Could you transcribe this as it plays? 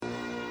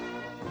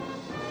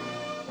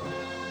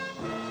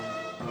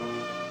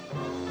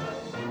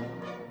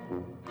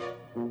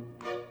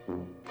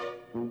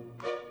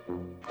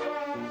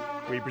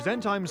We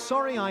present I'm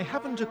Sorry I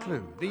Haven't a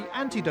Clue, the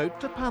antidote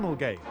to panel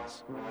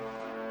gaze.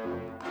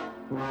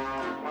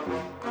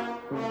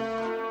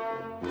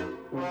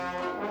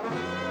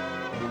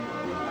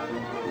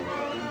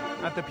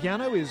 At the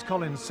piano is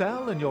Colin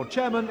Sell and your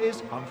chairman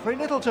is Humphrey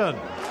Littleton.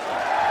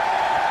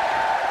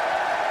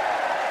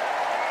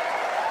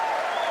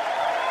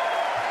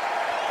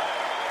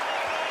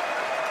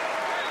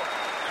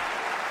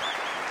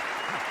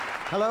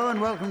 Hello and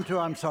welcome to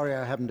I'm Sorry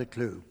I Haven't a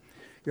Clue.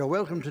 You're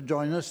welcome to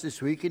join us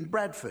this week in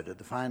Bradford at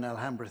the fine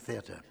Alhambra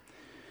Theatre.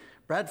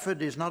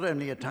 Bradford is not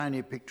only a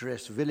tiny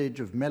picturesque village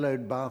of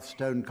mellowed Bath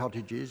stone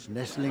cottages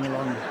nestling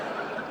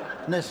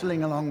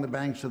along the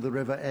banks of the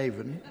River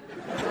Avon,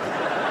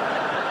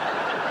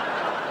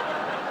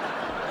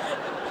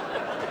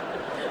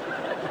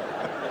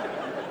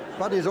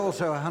 but is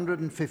also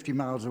 150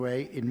 miles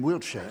away in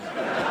Wiltshire.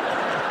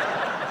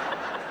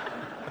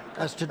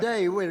 As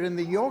today, we're in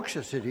the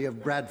Yorkshire city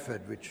of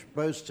Bradford, which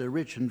boasts a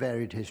rich and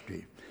varied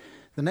history.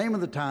 The name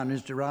of the town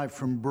is derived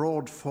from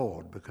Broad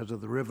Ford because of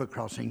the river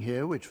crossing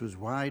here, which was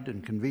wide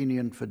and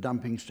convenient for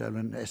dumping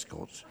stolen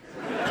escorts.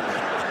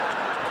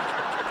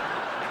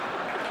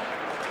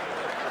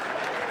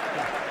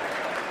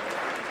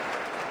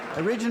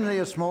 Originally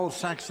a small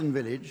Saxon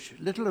village,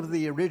 little of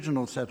the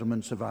original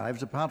settlement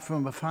survives apart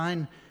from a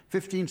fine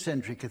 15th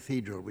century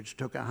cathedral which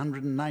took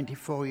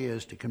 194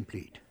 years to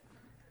complete.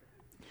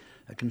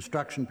 A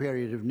construction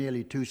period of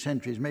nearly 2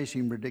 centuries may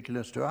seem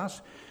ridiculous to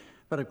us,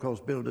 but of course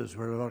builders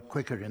were a lot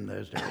quicker in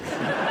those days.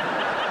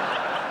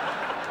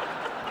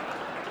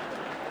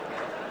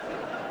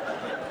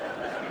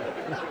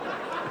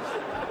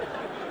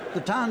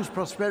 The town's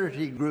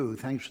prosperity grew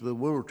thanks to the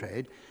wool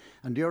trade,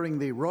 and during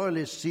the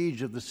royalist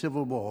siege of the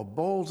Civil War,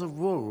 balls of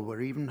wool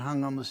were even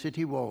hung on the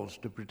city walls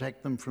to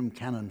protect them from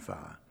cannon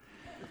fire.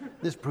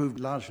 This proved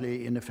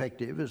largely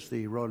ineffective as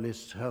the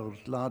royalists held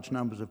large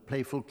numbers of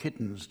playful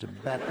kittens to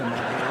bat them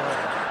out of the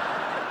way.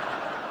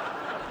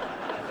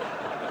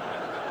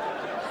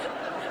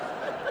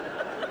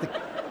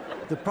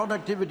 The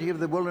productivity of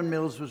the woolen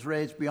mills was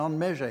raised beyond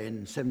measure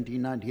in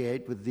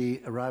 1798 with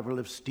the arrival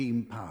of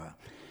steam power.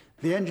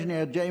 The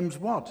engineer James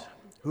Watt,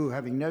 who,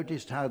 having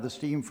noticed how the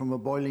steam from a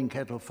boiling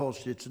kettle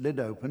forced its lid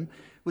open,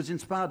 was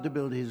inspired to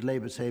build his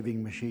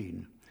labour-saving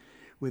machine.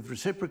 With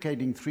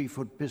reciprocating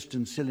 3-foot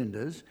piston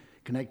cylinders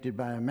connected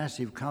by a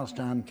massive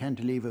cast-iron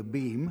cantilever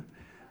beam,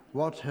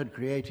 Watt had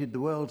created the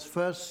world's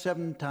first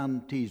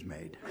 7-ton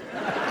Teasmade.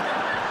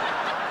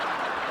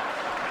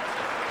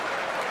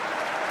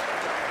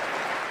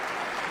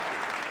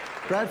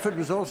 Bradford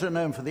was also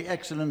known for the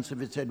excellence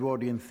of its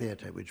Edwardian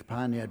theatre, which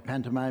pioneered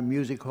pantomime,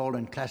 music hall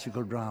and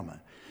classical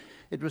drama.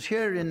 It was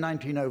here in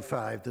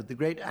 1905 that the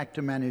great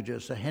actor-manager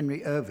Sir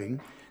Henry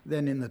Irving,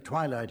 then in the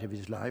twilight of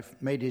his life,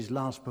 made his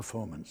last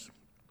performance.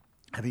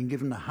 Having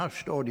given a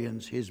hushed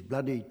audience his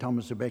bloody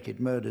Thomas à Becket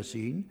murder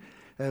scene,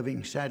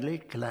 Irving sadly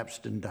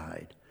collapsed and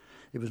died.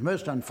 It was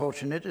most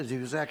unfortunate as he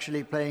was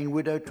actually playing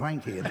Widow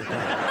Twankey at the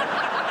time.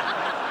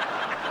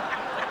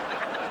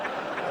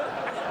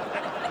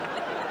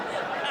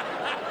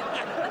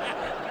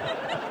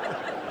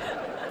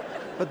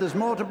 But there's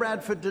more to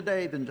Bradford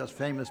today than just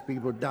famous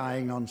people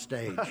dying on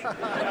stage.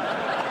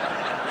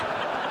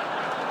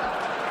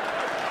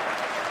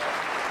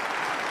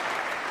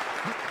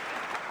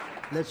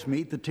 Let's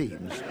meet the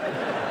teams.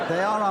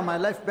 They are on my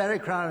left, Barry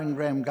Crowder and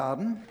Graham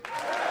Garden.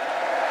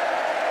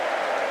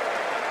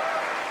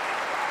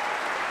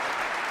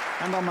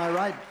 And on my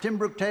right, Tim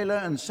Brooke-Taylor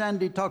and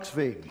Sandy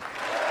Toksvig.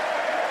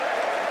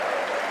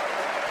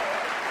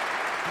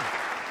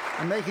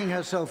 And making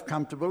herself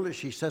comfortable as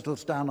she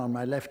settles down on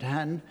my left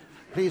hand,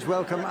 please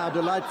welcome our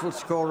delightful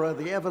scorer,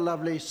 the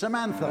ever-lovely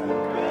Samantha.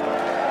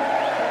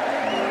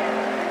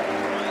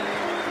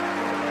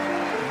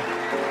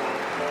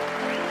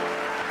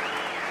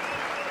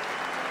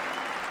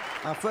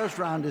 Our first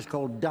round is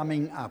called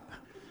Dumbing Up.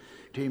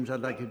 Teams, I'd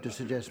like you to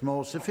suggest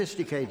more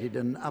sophisticated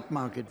and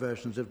upmarket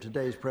versions of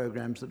today's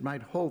programmes that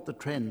might halt the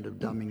trend of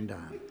dumbing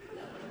down.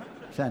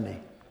 Sandy.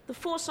 The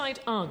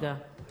Foresight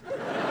Arga.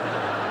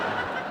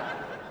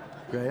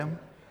 Graham.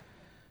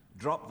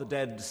 Drop the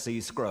Dead Sea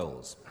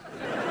Scrolls.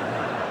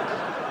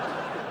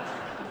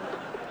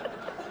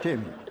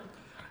 Tim.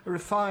 A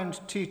refined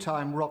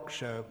tea-time rock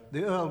show,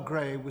 the Earl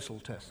Grey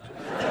Whistle Test.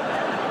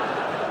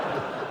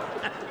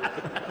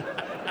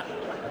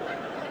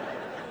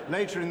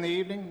 Later in the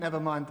evening, never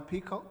mind the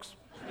peacocks.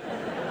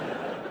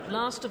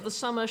 Last of the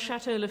Summer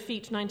Chateau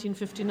Lafite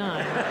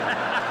 1959.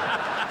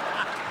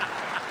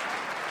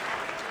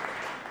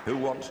 Who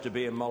wants to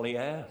be a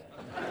Molière?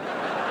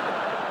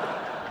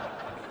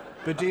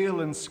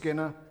 Baddiel and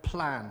Skinner,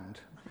 planned.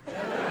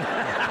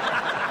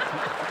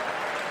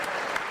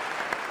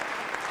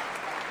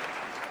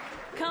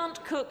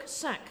 Can't cook,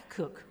 sack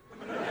cook.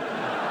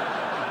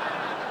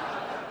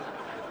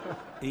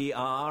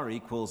 ER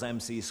equals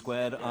MC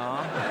squared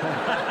R.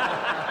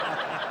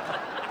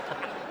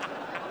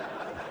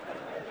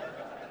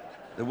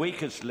 The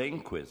Weakest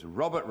Link with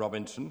Robert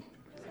Robinson.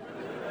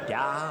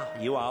 Yeah,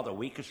 you are the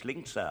weakest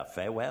link, sir.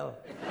 Farewell.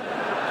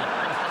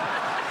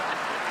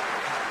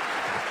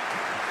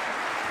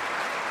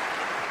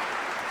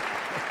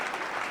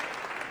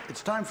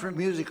 It's time for a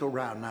musical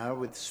round now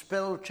with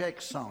spell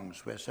check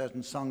songs, where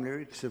certain song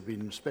lyrics have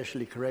been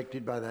specially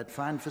corrected by that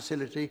fine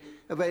facility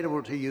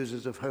available to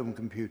users of home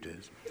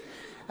computers.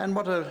 And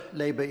what a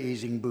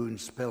labour-easing boon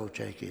spell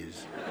check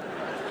is.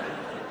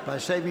 By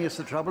saving us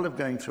the trouble of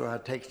going through our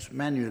texts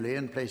manually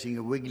and placing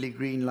a wiggly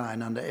green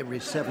line under every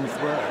seventh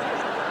word.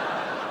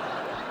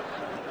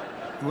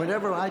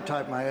 Whenever I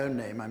type my own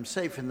name, I'm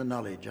safe in the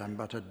knowledge I'm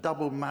but a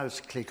double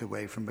mouse click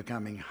away from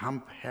becoming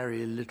Hump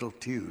Harry Little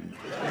Tune.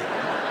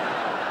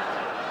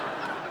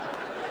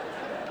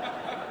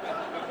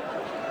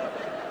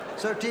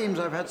 So, teams,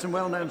 I've had some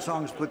well-known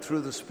songs put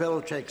through the spell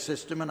check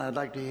system, and I'd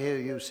like to hear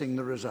you sing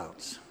the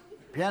results.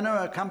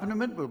 Piano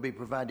accompaniment will be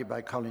provided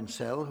by Colin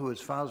Sell, who, as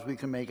far as we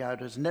can make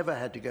out, has never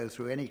had to go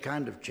through any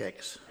kind of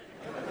checks.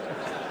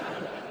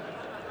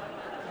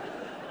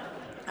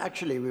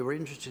 Actually, we were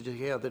interested to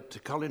hear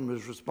that Colin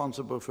was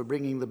responsible for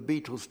bringing the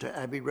Beatles to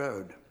Abbey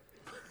Road.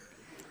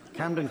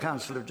 Camden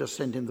Council have just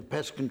sent in the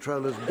pest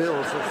controller's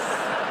bill for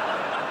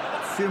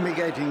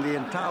fumigating the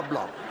entire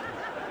block.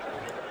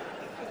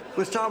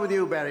 We'll start with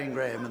you, Barry and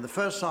Graham, and the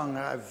first song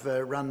I've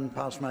run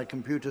past my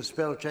computer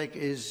spell check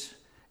is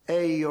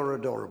A, You're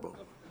Adorable.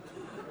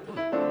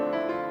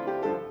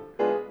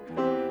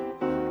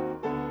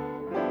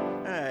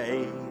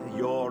 A,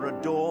 you're a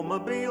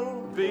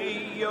dormobile.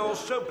 B, you're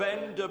so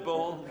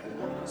bendable.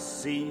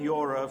 C,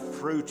 you're a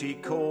fruity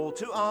call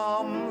to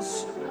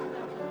arms.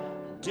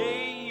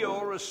 D,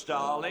 you're a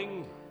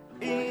starling.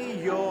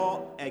 E,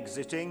 you're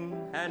exiting.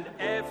 And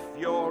F,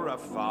 you're a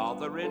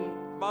father in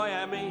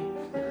Miami.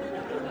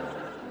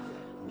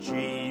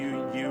 G,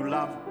 you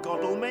love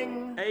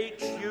Godalming.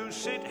 H, you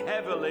sit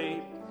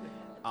heavily.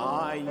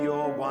 I,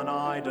 you're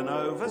one-eyed and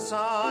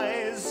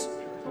oversized.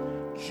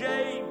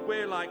 J,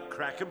 we're like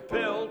crack and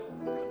pill.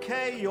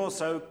 K, you're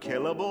so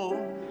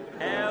killable.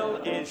 L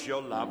is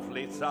your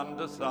lovely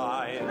thunder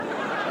thigh.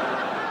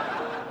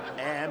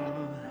 M,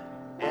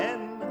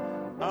 N,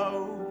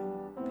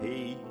 O,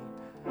 P.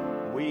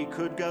 We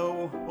could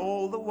go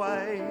all the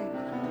way.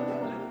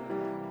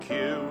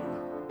 Q,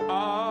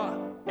 R,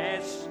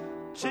 S,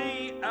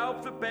 T,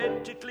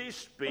 alphabetically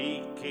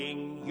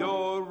speaking,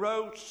 you're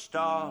a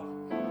star.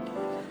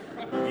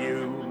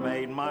 You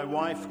made my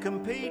wife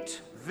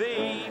compete.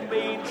 V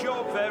means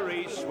you're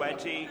very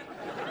sweaty.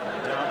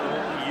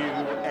 W,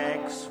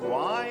 X,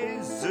 Y,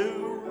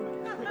 zoo.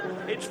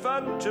 It's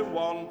fun to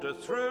wander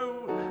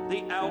through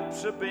the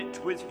Alps a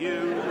bit with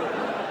you.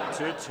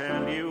 To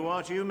tell you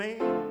what you mean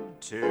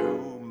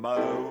to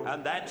mow.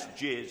 And that's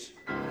jizz.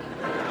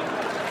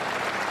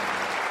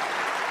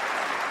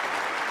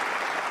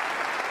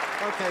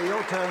 Okay,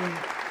 your turn.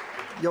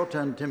 Your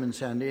turn, Tim and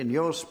Sandy, and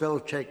your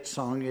spell-checked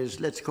song is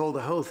Let's Call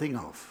the Whole Thing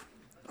Off.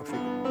 Off you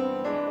go.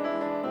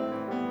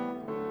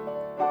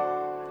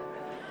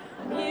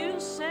 You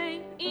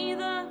say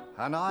either,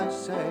 And I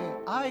say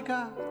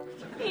Eiger,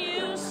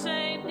 you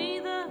say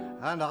neither,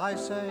 and I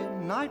say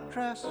night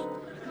dress.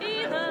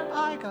 either,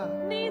 Eiger,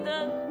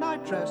 neither.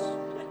 night dress.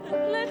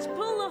 Let's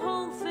pull the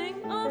whole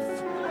thing off.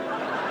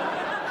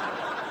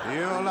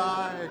 You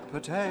like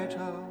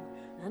potato,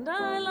 And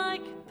I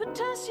like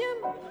potassium,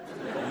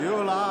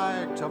 you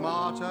like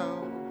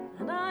tomato,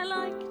 and I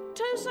like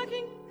toe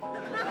sucking,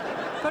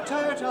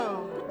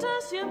 potato,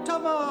 potassium,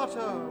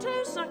 tomato.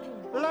 toe sucking.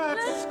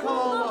 Let's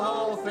call the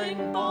whole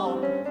thing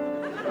bomb.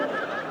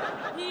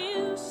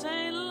 You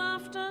say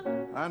laughter,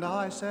 And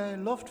I say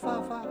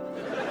Luftwaffe,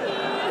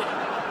 you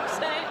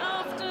say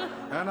after,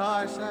 and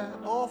I say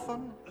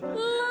orphan,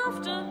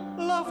 laughter,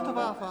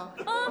 Luftwaffe,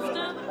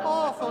 after.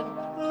 orphan.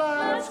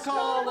 Let's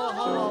call the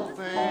whole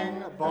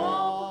thing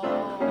bomb.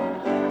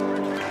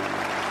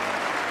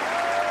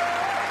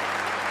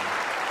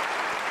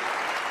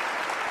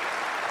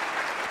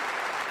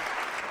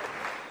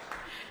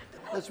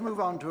 Let's move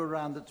on to a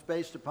round that's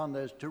based upon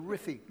those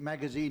terrific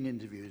magazine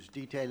interviews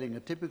detailing a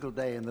typical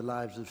day in the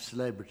lives of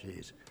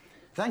celebrities.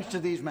 Thanks to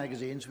these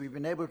magazines, we've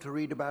been able to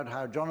read about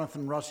how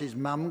Jonathan Ross's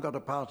mum got a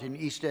part in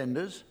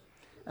EastEnders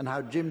and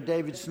how Jim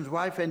Davidson's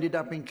wife ended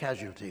up in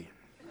Casualty.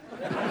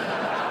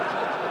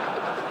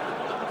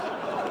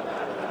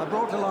 I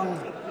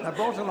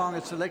brought along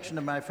a selection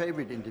of my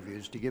favourite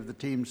interviews to give the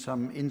team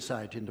some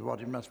insight into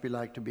what it must be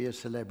like to be a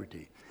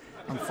celebrity.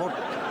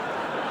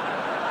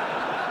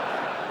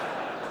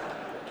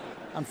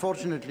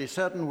 Unfortunately,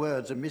 certain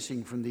words are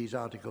missing from these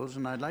articles,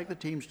 and I'd like the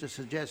teams to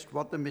suggest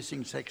what the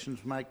missing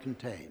sections might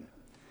contain.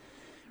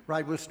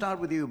 Right, we'll start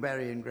with you,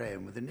 Barry and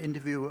Graham, with an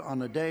interview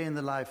on a day in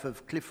the life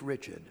of Cliff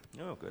Richard.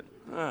 Oh, good.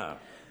 Ah,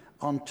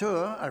 On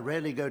tour, I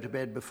rarely go to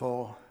bed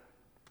before...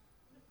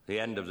 the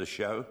end of the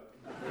show.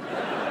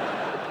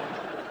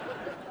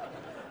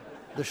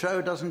 The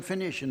show doesn't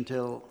finish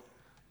until...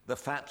 The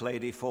fat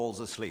lady falls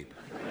asleep.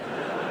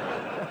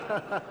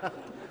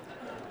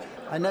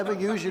 I never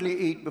usually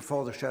eat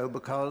before the show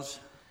because...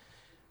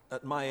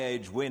 At my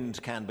age,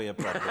 wind can be a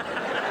problem.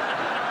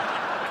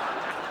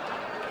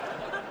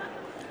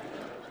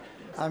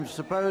 I'm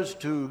supposed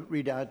to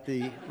read out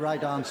the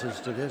right answers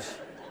to this,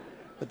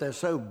 but they're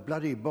so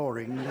bloody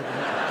boring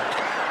that...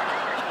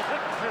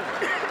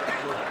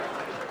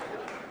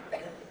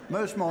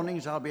 Most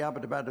mornings I'll be up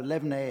at about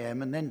 11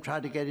 a.m. and then try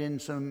to get in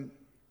some...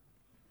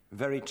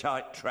 Very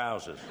tight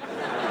trousers.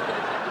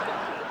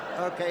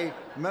 OK,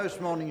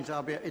 most mornings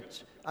I'll be...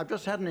 I've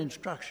just had an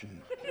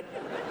instruction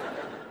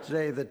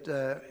today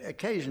that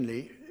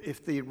occasionally,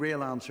 if the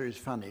real answer is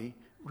funny,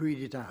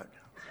 read it out.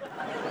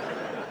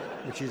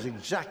 Which is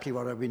exactly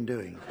what I've been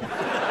doing.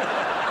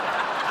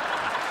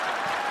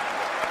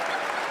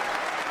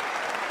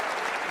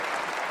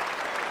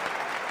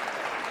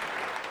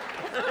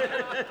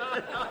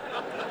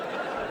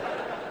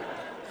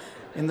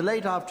 In the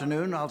late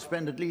afternoon, I'll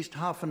spend at least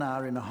half an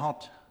hour in a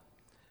hot...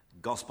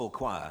 Gospel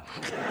choir.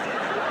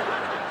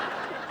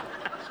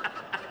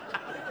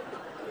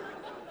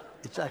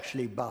 It's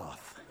actually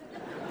Bath.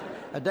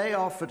 A day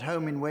off at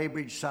home in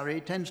Weybridge, Surrey,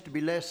 tends to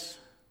be less...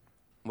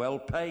 Well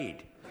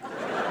paid.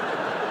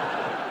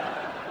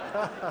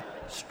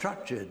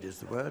 Structured is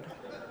the word.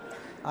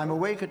 I'm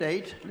awake at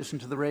 8, listen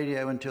to the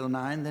radio until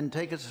 9, then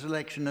take a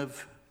selection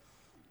of...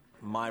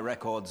 My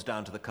records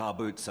down to the car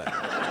boot sale.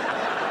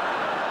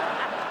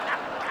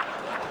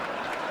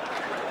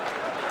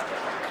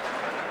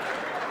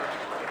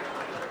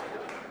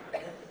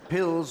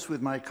 Pills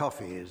with my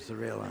coffee is the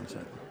real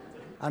answer.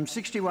 I'm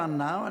 61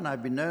 now, and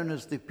I've been known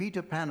as the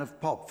Peter Pan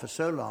of pop for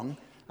so long,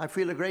 I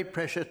feel a great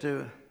pressure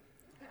to...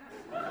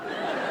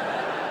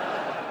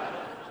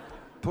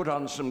 Put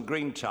on some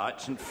green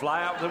tights and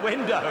fly out the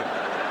window.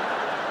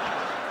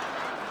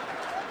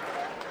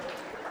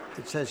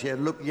 It says here,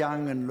 look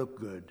young and look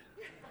good.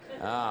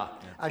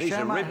 These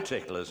are rib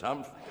ticklers,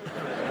 Humph.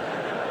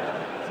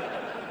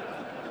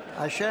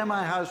 I share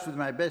my house with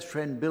my best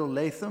friend Bill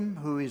Latham,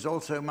 who is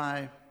also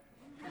my...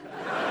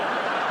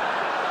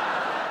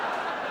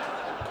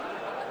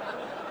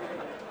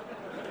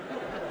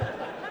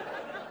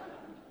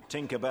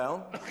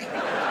 Tinkerbell.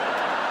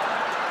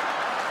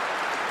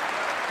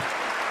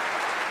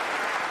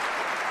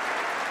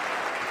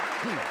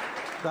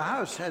 The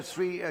house has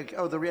 3...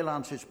 the real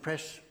answer is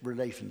press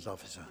relations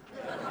officer.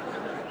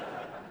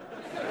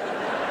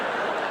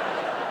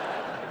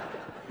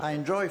 I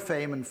enjoy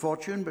fame and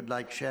fortune, but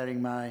like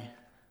sharing my...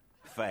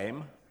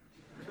 Fame.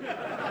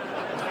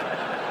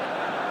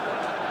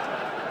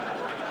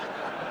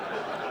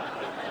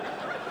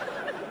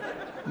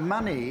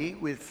 Money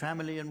with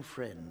family and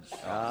friends.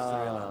 That's the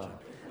real answer.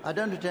 I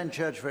don't attend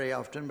church very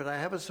often, but I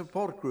have a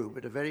support group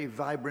at a very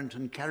vibrant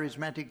and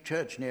charismatic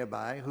church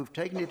nearby who've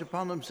taken it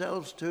upon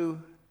themselves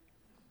to...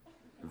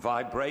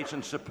 Vibrate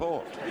and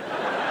support.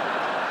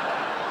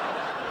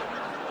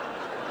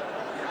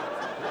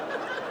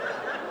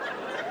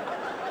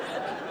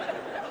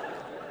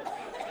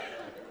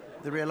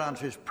 The real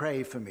answer is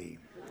pray for me.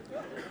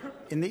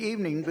 In the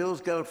evening, Bill's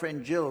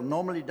girlfriend Jill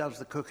normally does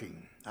the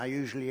cooking. I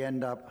usually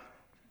end up...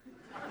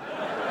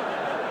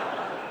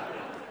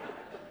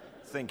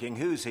 Thinking,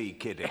 who's he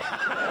kidding?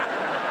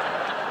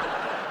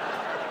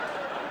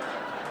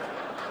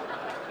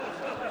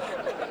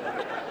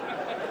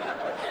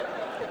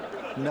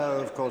 No,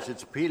 of course,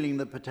 it's peeling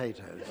the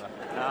potatoes.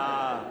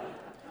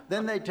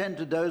 Then they tend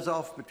to doze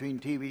off between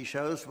TV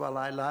shows while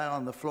I lie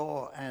on the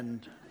floor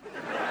and...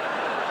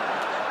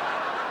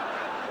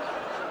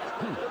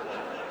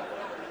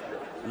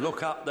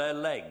 Look up their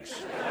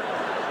legs.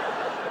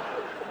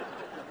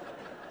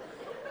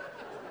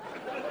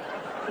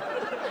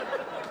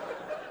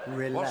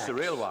 Relax. What's the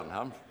real one,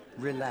 Humph?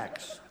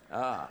 Relax.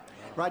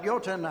 Right, your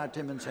turn now,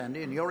 Tim and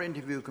Sandy, and your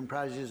interview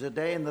comprises a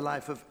day in the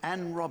life of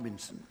Anne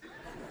Robinson.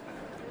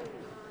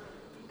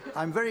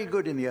 I'm very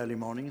good in the early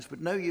mornings, but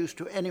no use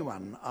to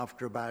anyone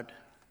after about...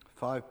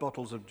 5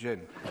 bottles of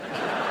gin.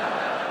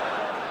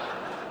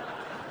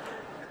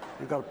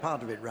 You got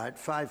part of it right,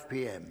 5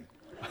 p.m.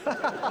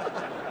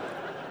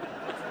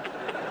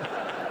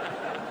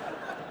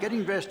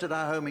 Getting dressed at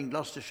our home in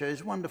Gloucestershire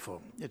is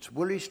wonderful. It's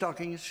woolly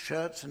stockings,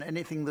 shirts, and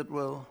anything that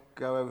will...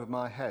 Go over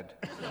my head.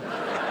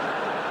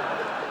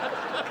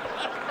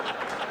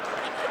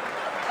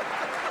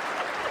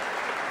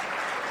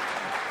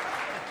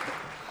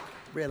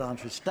 Real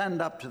answer is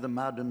stand up to the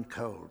mud and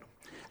cold.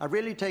 I've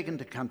really taken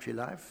to country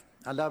life.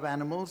 I love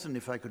animals, and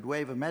if I could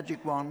wave a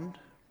magic wand...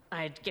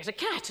 I'd get a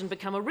cat and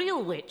become a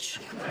real witch.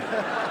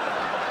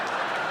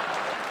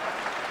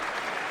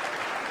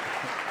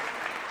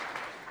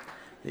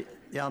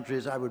 The answer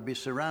is I would be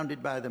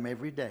surrounded by them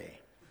every day.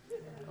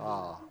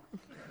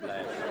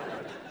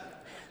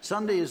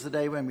 Sunday is the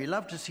day when we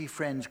love to see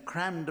friends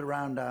crammed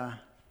around our...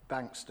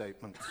 Bank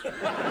statements.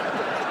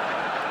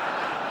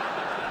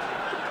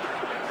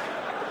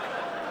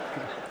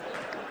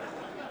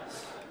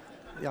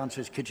 The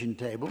answer is kitchen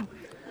table.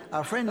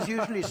 Our friends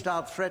usually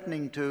start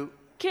threatening to...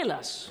 Kill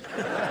us.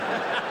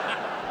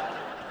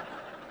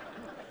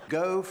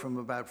 Go from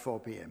about 4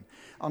 p.m.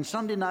 On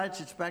Sunday nights,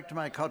 it's back to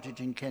my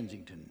cottage in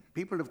Kensington.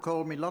 People have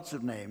called me lots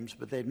of names,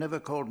 but they've never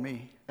called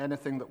me...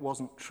 Anything that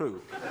wasn't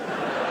true.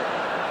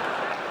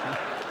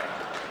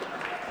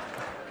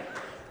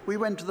 We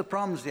went to the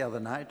proms the other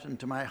night, and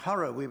to my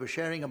horror, we were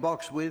sharing a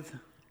box with...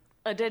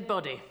 A dead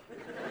body.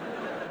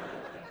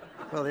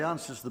 Well, the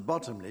answer's the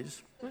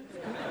bottomless.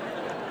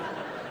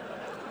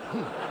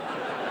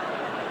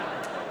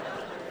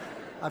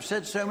 I've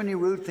said so many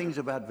rude things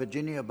about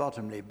Virginia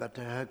Bottomley, but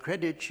to her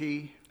credit,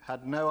 she...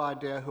 Had no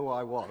idea who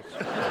I was.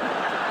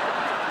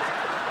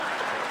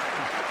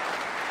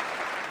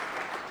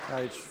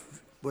 It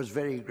was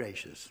very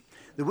gracious.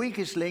 The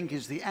Weakest Link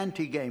is the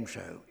anti-game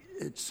show.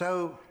 It's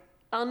so...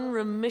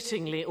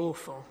 Unremittingly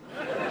awful.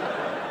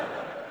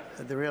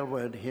 The real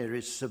word here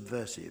is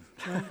subversive.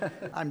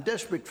 I'm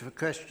desperate for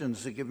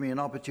questions that give me an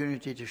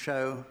opportunity to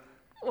show...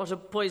 What a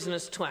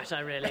poisonous twat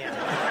I really am.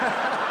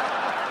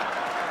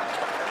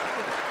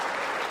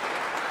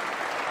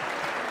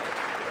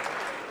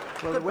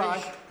 Well,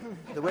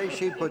 the way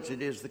she puts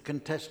it is the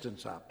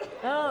contestants up.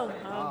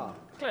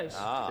 Close.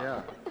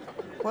 Yeah.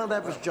 Well,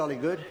 that was jolly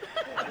good.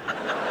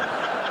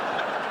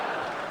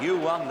 You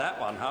won that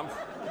one, Humph.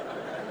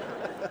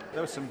 There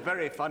were some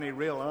very funny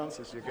real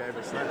answers you gave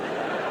us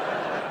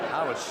there.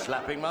 I was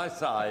slapping my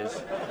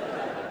thighs.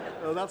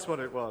 Oh, that's what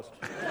it was.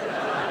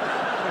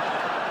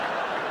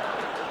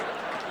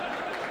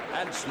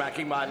 And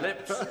smacking my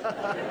lips.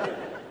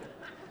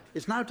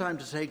 It's now time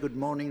to say Good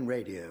Morning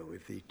Radio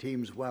with the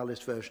team's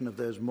wildest version of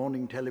those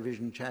morning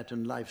television chat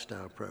and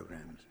lifestyle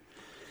programs.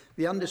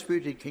 The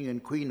undisputed king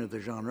and queen of the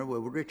genre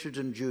were Richard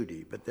and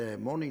Judy, but their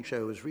morning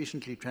show was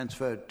recently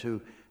transferred to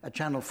a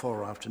Channel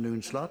 4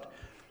 afternoon slot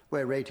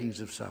where ratings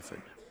have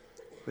suffered.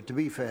 But to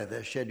be fair,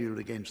 they're scheduled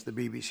against the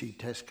BBC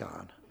test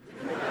card.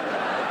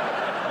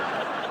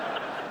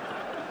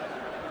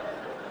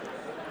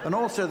 And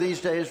also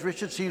these days,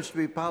 Richard seems to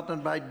be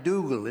partnered by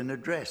Dougal in a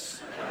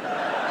dress.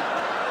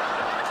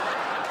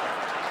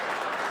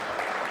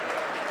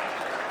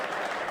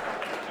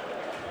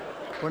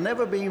 Well,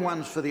 never being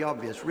ones for the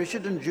obvious,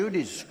 Richard and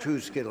Judy's true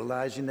skill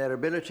lies in their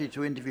ability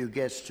to interview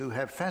guests who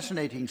have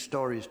fascinating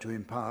stories to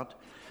impart,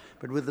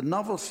 but with the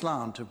novel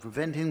slant of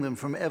preventing them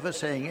from ever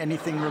saying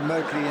anything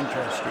remotely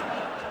interesting.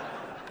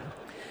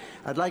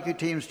 I'd like you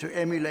teams to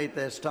emulate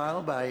their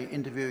style by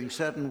interviewing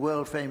certain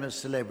world-famous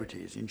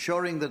celebrities,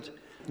 ensuring that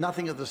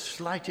nothing of the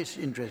slightest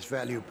interest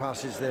value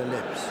passes their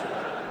lips.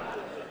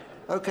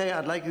 OK,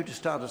 I'd like you to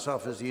start us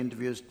off as the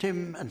interviewers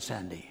Tim and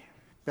Sandy.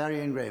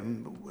 Barry and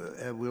Graham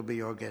will be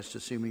your guests,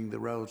 assuming the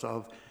roles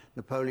of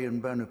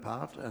Napoleon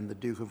Bonaparte and the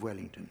Duke of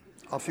Wellington.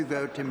 Off you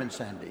go, Tim and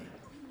Sandy.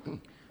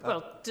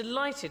 Well,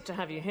 delighted to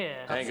have you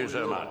here. Thank you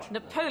so much.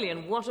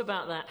 Napoleon, what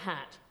about that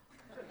hat?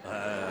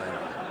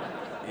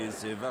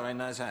 It's a very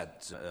nice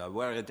hat. I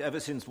wear it ever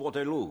since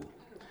Waterloo.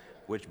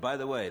 Which, by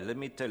the way, let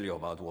me tell you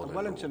about Waterloo.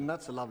 Wellington,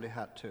 that's a lovely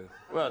hat, too.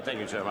 Well, thank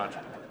you so much.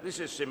 This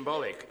is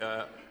symbolic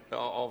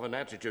of an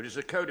attitude. It's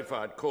a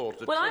codified call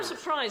to Well, I'm truth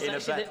surprised, in a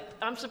actually,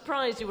 I'm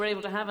surprised you were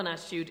able to have an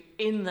attitude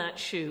in that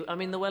shoe. I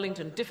mean, the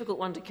Wellington, difficult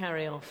one to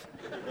carry off.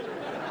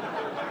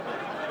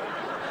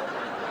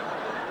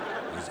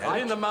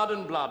 And in the mud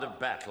and blood of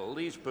battle,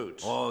 these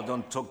boots... Oh,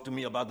 don't talk to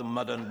me about the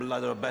mud and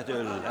blood of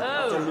battle.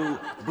 At Waterloo,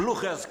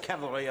 Blucher's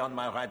cavalry on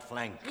my right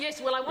flank. Yes,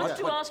 well, I wanted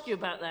to ask you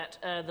about that,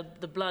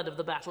 the blood of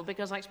the battle,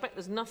 because I expect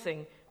there's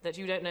nothing that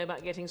you don't know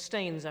about getting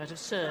stains out of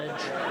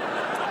serge.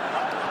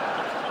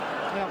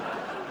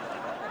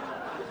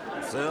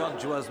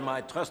 Serge was my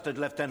trusted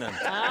lieutenant.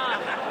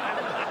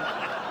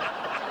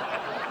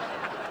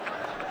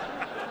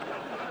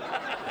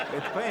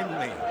 It pained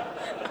me.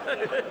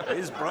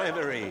 His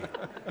bravery.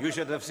 You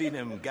should have seen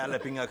him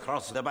galloping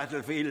across the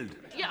battlefield.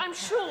 Yeah, I'm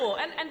sure.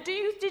 And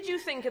did you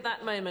think at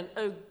that moment,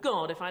 oh,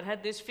 God, if I'd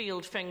had this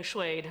field feng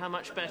shuied, how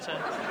much better?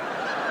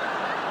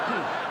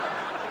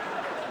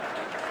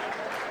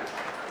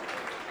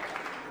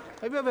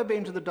 Have you ever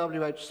been to the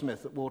W.H.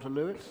 Smith at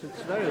Waterloo?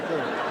 It's very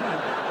good.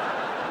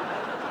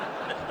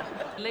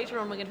 Later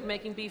on, we're going to be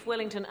making beef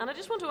Wellington, and I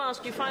just want to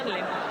ask you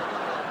finally,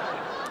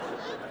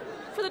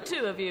 for the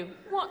two of you,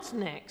 what's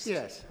next?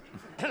 Yes.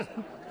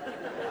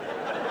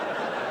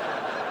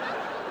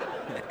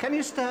 Can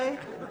you stay?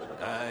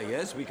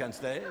 Yes, we can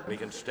stay. We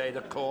can stay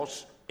the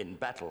course in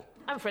battle.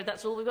 I'm afraid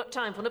that's all we've got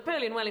time for.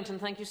 Napoleon Wellington,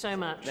 thank you so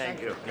much.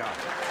 Thank you. Yeah.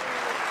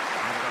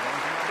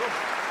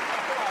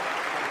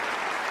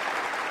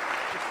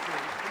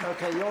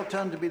 OK, your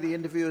turn to be the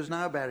interviewers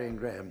now, Barry and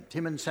Graham.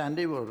 Tim and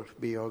Sandy will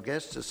be your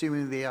guests,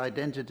 assuming the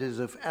identities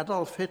of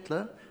Adolf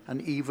Hitler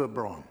and Eva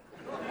Braun.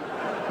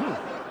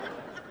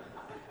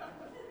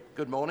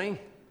 Good morning.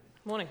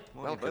 Morning.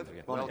 Welcome.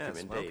 Welcome Yes,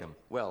 indeed. welcome.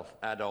 Well,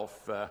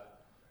 Adolf,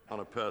 on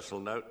a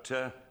personal note,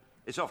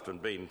 it's often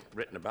been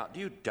written about. Do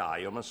you dye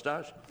your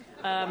moustache?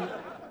 No,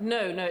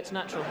 it's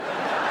natural.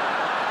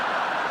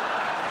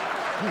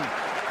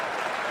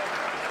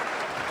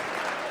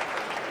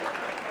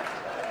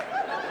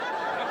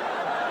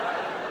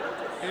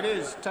 It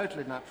is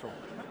totally natural.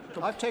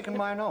 I've taken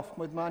mine off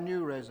with my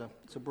new razor.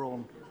 It's a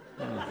Braun.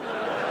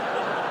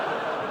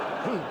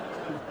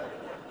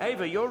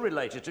 Ava, you're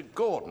related to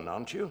Gordon,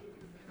 aren't you?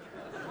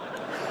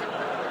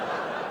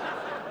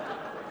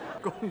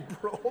 Gordon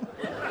Braun?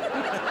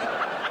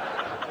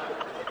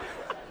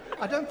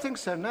 I don't think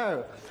so,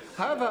 no.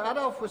 However,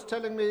 Adolf was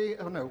telling me...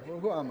 Oh, no,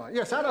 who am I?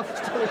 Yes, Adolf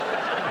was telling me...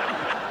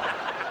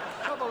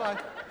 Oh, well,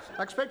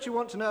 I expect you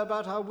want to know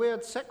about our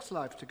weird sex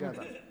life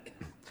together.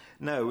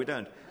 No, we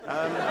don't.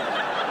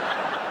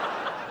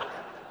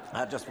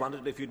 I just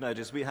wondered if you'd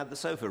noticed we had the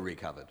sofa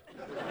recovered.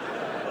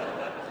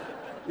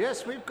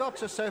 Yes, we've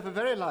got a sofa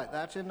very like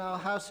that in our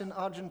house in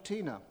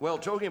Argentina. Well,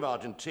 talking of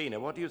Argentina,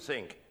 what do you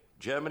think?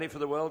 Germany for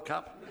the World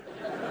Cup?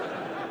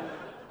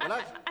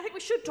 I think we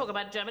should talk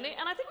about Germany,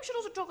 and I think we should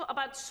also talk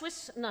about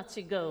Swiss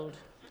Nazi gold.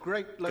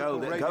 Great local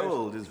radio.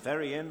 Gold is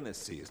very in this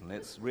season.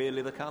 It's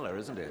really the colour,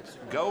 isn't it?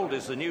 Gold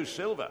is the new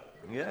silver.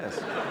 Yes.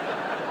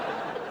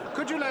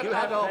 Could you let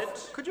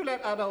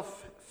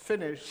Adolf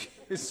finish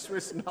his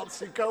Swiss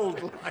Nazi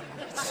gold line?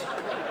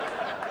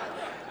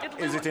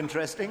 Is it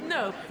interesting?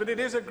 No. But it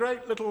is a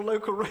great little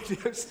local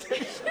radio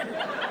station.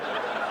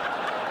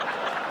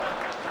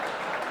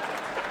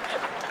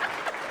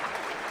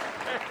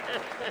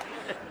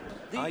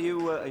 Are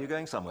you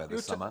going somewhere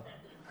this summer?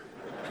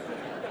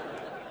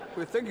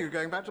 We're thinking of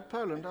going back to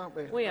Poland, aren't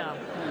we? We are.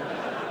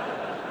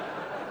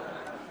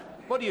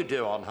 What do you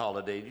do on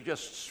holiday? Do you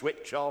just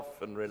switch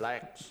off and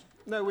relax?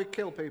 No, we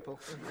kill people.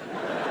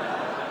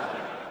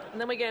 And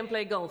then we go and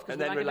play golf. And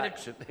then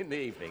relax in the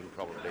evening,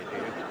 probably, do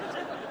you?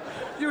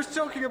 You was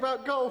talking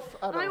about golf,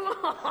 Adolf.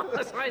 I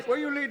was. Right. Were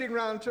you leading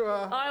round to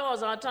a... I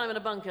was. I had time in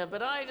a bunker,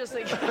 but I just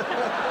think...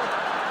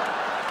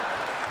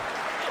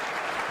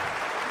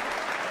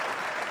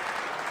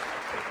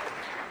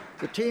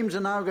 The teams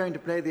are now going to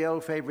play the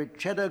old favourite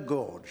Cheddar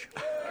Gorge.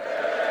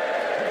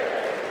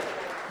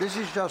 This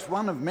is just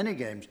one of many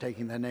games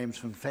taking their names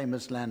from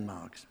famous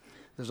landmarks.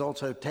 There's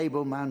also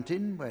Table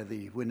Mountain, where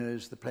the winner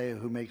is the player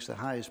who makes the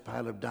highest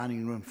pile of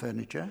dining room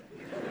furniture.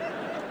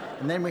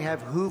 And then we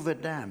have Hoover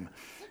Dam,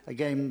 a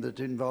game that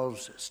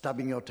involves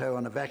stubbing your toe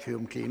on a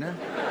vacuum cleaner.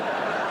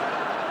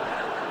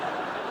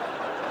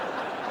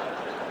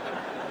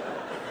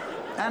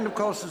 And, of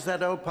course, there's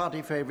that old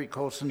party favourite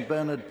called St.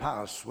 Bernard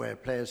Pass, where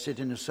players sit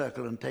in a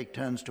circle and take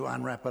turns to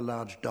unwrap a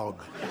large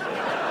dog.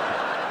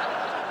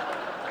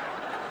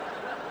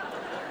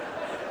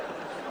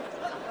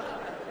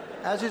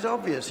 As is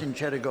obvious in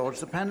Cheddar Gorge,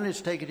 the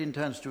panellists take it in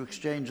turns to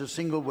exchange a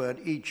single word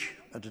each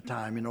at a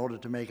time in order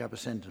to make up a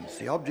sentence,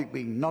 the object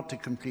being not to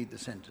complete the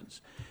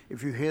sentence.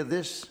 If you hear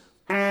this,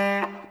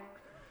 it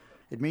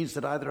means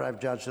that either I've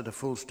judged that a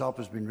full stop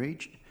has been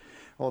reached,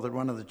 or that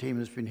one of the team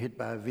has been hit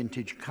by a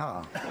vintage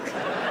car.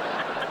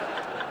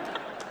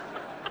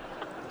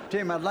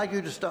 Tim, I'd like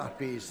you to start,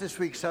 please. This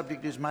week's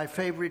subject is my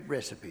favourite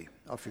recipe.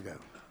 Off you go.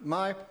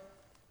 My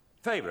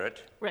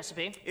Favourite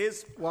Recipe.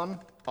 is one,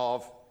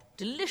 of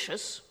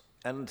Delicious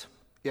And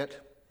yet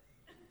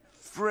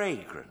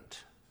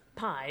fragrant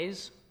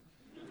pies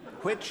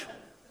which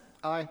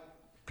I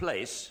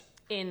place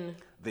in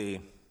the...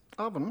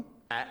 oven,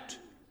 at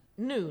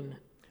noon.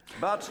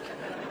 but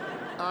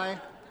I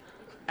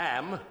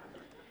am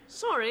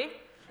Sorry,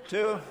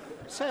 to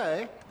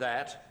say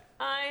that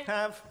I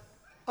have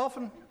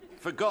often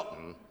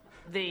forgotten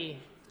the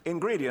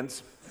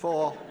ingredients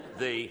for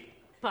the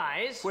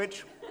pies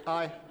which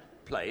I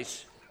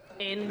place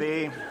in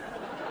the...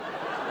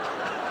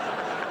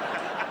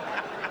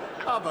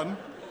 oven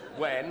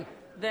when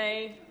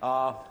they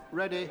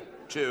ready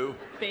to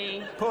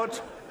be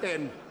put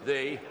in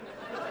the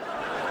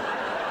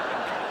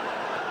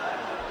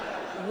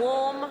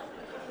warm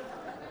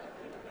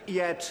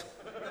yet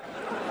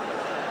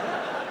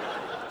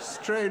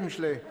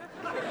strangely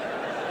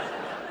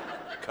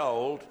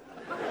cold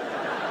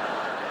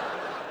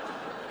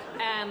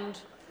and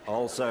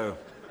also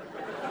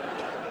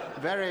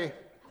very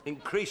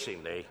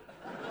increasingly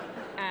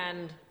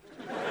and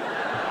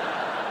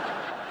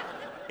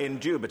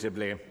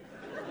indubitably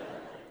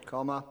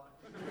comma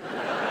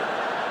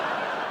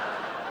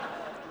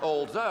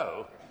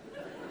although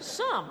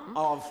some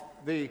of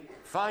the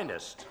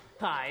finest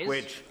pies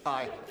which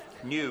I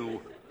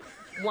new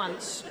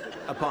once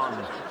upon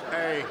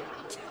a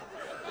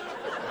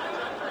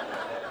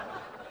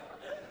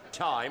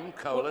time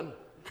colon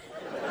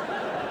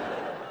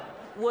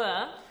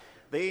were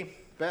the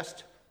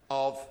best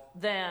of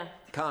their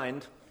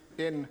kind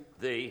in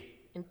the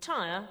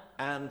entire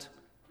and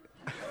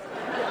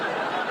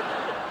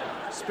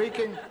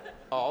speaking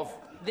of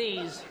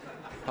these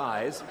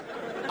pies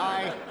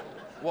I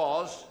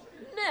was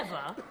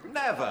never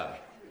never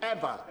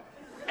ever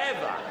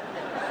ever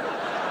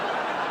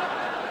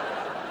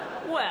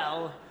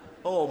well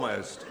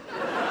almost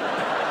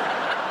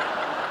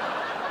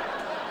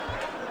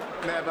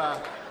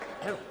never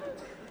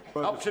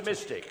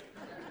optimistic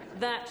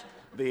that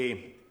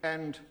the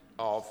end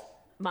of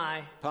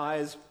my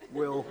pies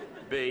will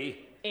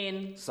be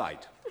in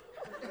sight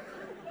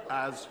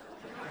as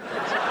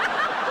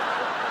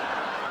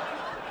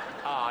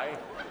I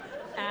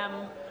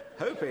am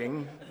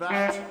hoping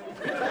that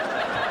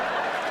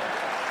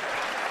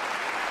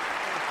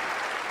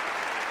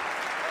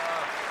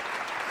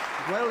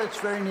Well, it's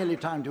very nearly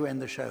time to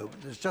end the show.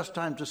 There's just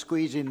time to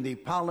squeeze in the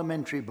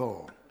parliamentary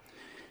ball.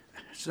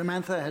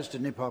 Samantha has to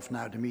nip off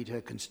now to meet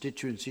her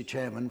constituency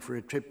chairman for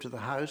a trip to the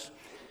House.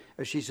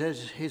 As she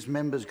says, his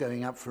member's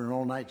going up for an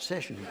all-night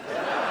session.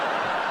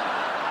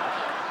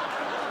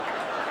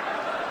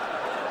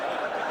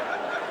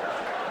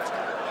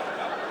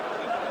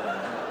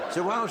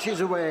 So while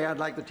she's away, I'd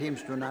like the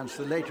teams to announce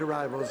the late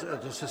arrivals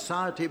at a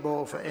society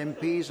ball for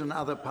MPs and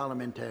other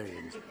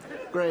parliamentarians.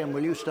 Graham,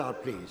 will you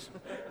start, please?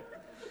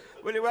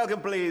 Will you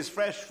welcome, please,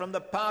 fresh from the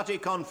party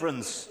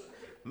conference,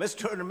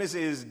 Mr. and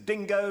Mrs.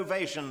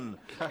 Dingovation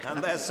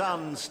and their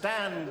son,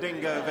 Stan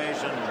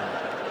Dingovation.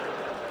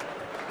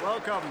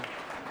 Welcome.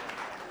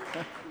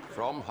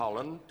 From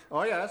Holland,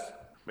 Oh, yes.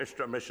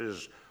 Mr. and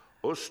Mrs.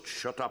 Ust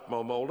Shut Up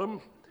Mo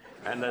Moldem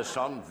and their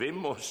son,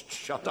 Wim Ust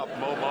Shut Up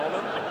Mo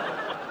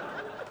Moldem.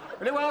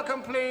 Will you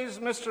welcome, please,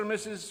 Mr. and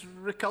Mrs.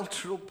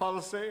 Agricultural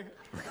Policy?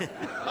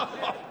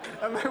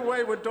 And their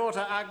wayward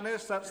daughter,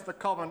 Agnes. That's the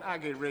common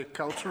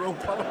agricultural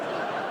policy.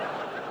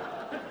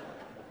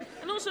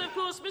 And also, of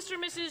course, Mr.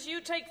 and Mrs. You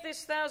take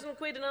this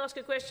 £1,000 and ask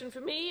a question for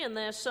me, and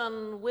their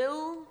son,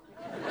 Will.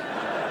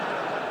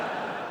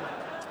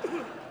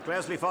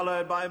 Closely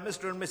followed by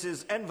Mr. and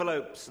Mrs.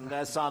 Envelopes and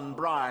their son,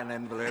 Brian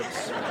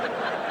Envelopes.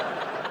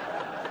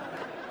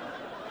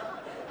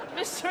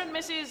 Mr. and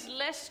Mrs.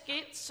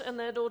 Leskits and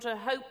their daughter,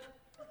 Hope.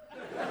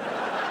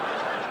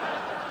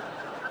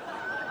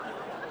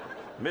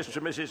 Mr.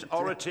 and Mrs.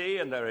 Ority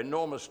and their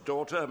enormous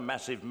daughter,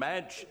 Massive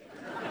Madge.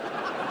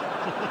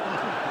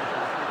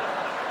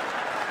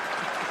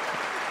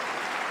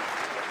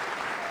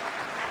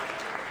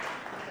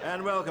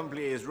 And welcome,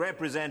 please,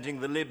 representing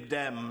the Lib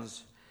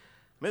Dems,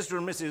 Mr.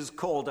 and Mrs.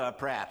 Calder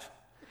Pratt.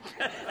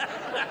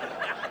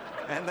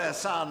 And their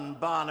son,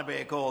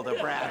 Barnaby Calder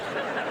Pratt.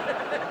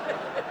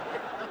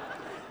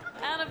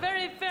 And a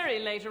very, very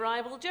late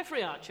arrival,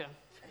 Geoffrey Archer.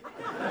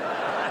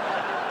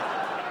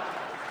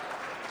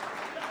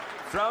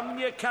 From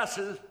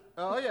Newcastle,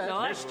 Oh, yes.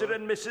 Nice. Mr.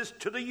 and Mrs.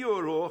 to the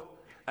Euro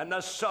and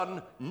their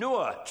son,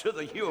 Noah, to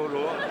the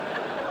Euro.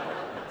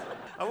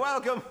 And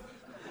welcome.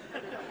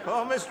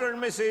 Oh, Mr.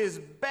 and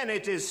Mrs.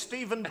 Bennett, is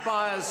Stephen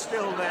Byers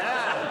still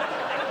there?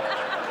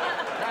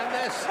 And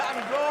their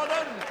son,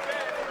 Gordon.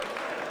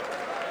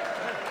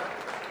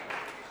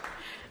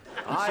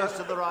 Eyes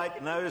to the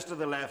right, nose to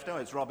the left. Oh,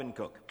 it's Robin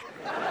Cook.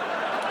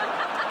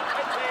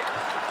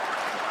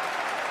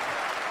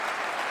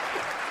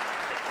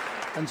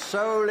 And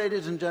so,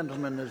 ladies and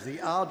gentlemen, as the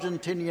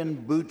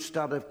Argentinian boot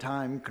stud of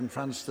time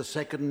confronts the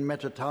second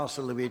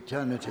metatarsal of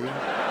eternity,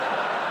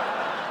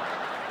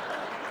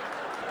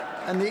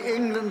 and the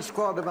England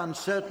squad of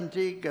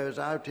uncertainty goes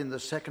out in the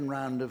second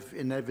round of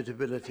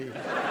inevitability,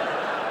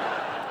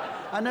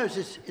 I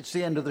notice it's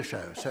the end of the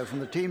show. So from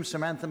the team,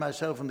 Samantha,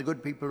 myself, and the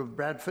good people of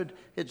Bradford,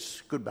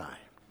 it's goodbye.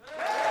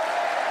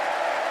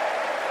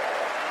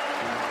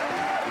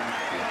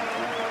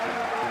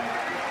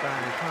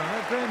 Barry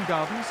Pryor, Graham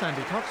Garden,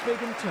 Sandy Toksvig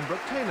and Tim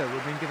Brooke Taylor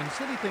were being given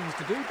silly things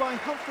to do by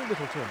Humphrey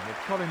Littleton, with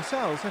Colin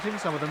Sell setting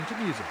some of them to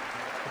music.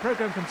 The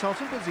programme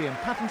consultant was Ian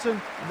Pattinson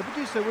and the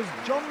producer was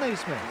John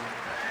Naismith.